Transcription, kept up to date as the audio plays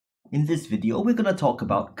In this video, we're going to talk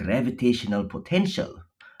about gravitational potential,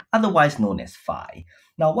 otherwise known as phi.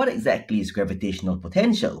 Now, what exactly is gravitational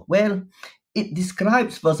potential? Well, it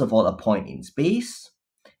describes, first of all, a point in space,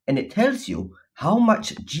 and it tells you how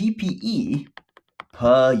much GPE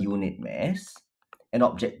per unit mass an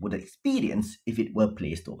object would experience if it were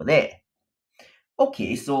placed over there.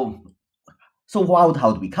 Okay, so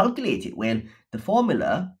how do we calculate it? Well, the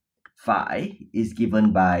formula phi is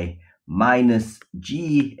given by minus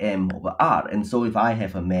gm over r. And so if I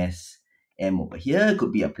have a mass m over here, it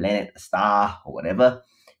could be a planet, a star, or whatever,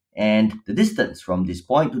 and the distance from this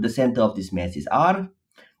point to the center of this mass is r,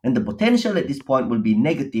 and the potential at this point will be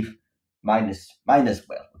negative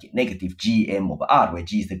negative gm over r, where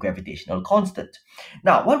g is the gravitational constant.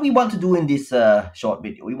 Now, what we want to do in this short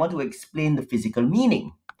video, we want to explain the physical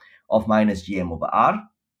meaning of minus gm over r.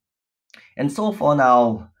 And so for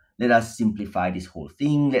now, let us simplify this whole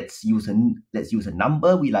thing. Let's use a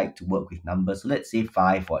number. We like to work with numbers. So let's say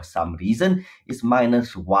phi, for some reason, is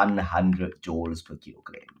minus 100 joules per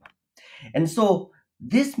kilogram. And so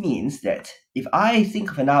this means that if I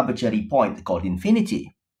think of an arbitrary point called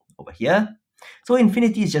infinity over here, so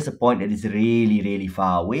infinity is just a point that is really, really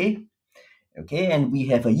far away. Okay, and we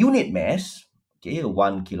have a unit mass, okay, a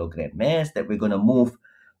 1 kilogram mass that we're going to move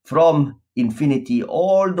from infinity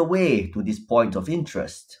all the way to this point of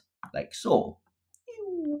interest, like so.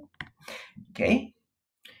 Okay,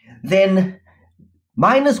 then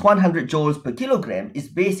minus 100 joules per kilogram is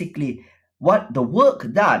basically what the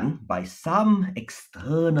work done by some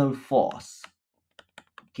external force.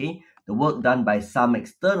 Okay, the work done by some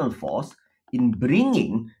external force in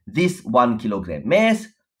bringing this 1 kilogram mass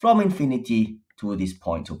from infinity to this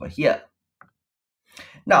point over here.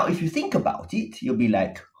 Now, if you think about it, you'll be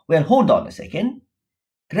like, well, hold on a second.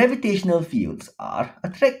 Gravitational fields are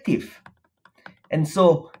attractive. And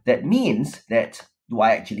so that means that, do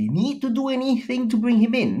I actually need to do anything to bring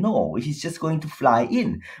him in? No, he's just going to fly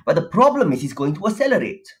in. But the problem is he's going to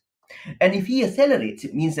accelerate. And if he accelerates,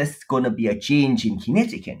 it means there's going to be a change in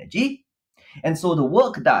kinetic energy. And so the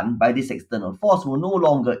work done by this external force will no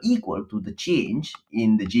longer equal to the change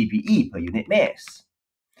in the GPE per unit mass,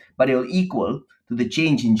 but it will equal to the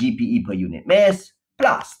change in GPE per unit mass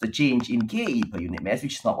plus the change in KE per unit mass,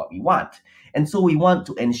 which is not what we want. And so we want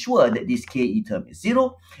to ensure that this KE term is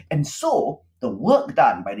zero. And so the work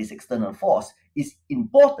done by this external force is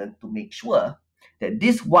important to make sure that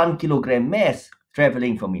this 1 kilogram mass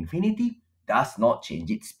traveling from infinity does not change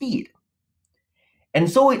its speed. And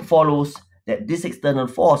so it follows that this external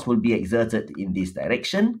force will be exerted in this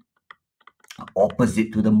direction,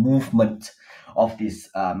 opposite to the movement of this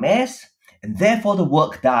mass, and therefore the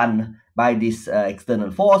work done by this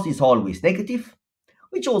external force is always negative,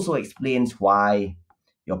 which also explains why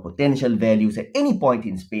your potential values at any point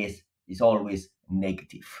in space is always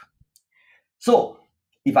negative. So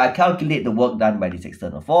if I calculate the work done by this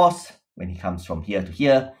external force, when it comes from here to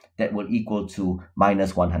here, that will equal to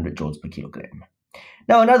minus 100 joules per kilogram.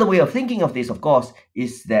 Now, another way of thinking of this, of course,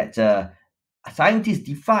 is that scientists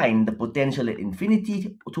define the potential at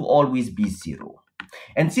infinity to always be zero.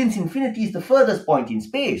 And since infinity is the furthest point in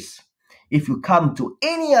space, if you come to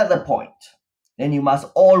any other point, then you must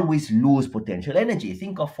always lose potential energy.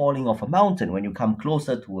 Think of falling off a mountain. When you come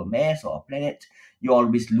closer to a mass or a planet, you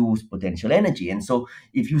always lose potential energy. And so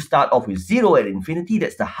if you start off with zero at infinity,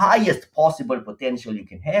 that's the highest possible potential you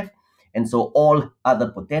can have. And so all other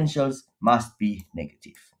potentials must be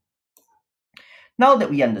negative. Now that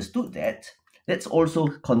we understood that, let's also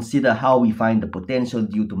consider how we find the potential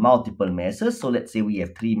due to multiple masses. So let's say we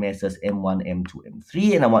have three masses, m1, m2,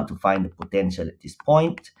 m3, and I want to find the potential at this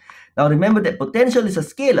point. Now remember that potential is a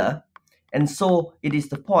scalar, and so it is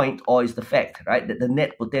the point, or is the fact, right, that the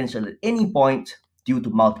net potential at any point due to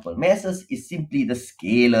multiple masses is simply the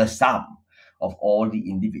scalar sum of all the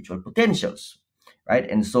individual potentials, right?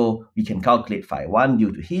 And so we can calculate phi 1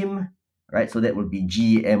 due to him, right? So that will be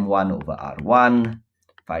gm1 over r1,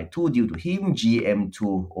 phi 2 due to him,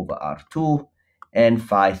 gm2 over r2, and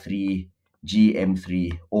phi 3,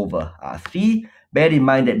 gm3 over r3. Bear in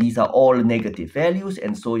mind that these are all negative values,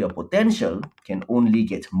 and so your potential can only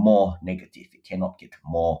get more negative. It cannot get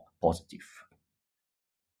more positive.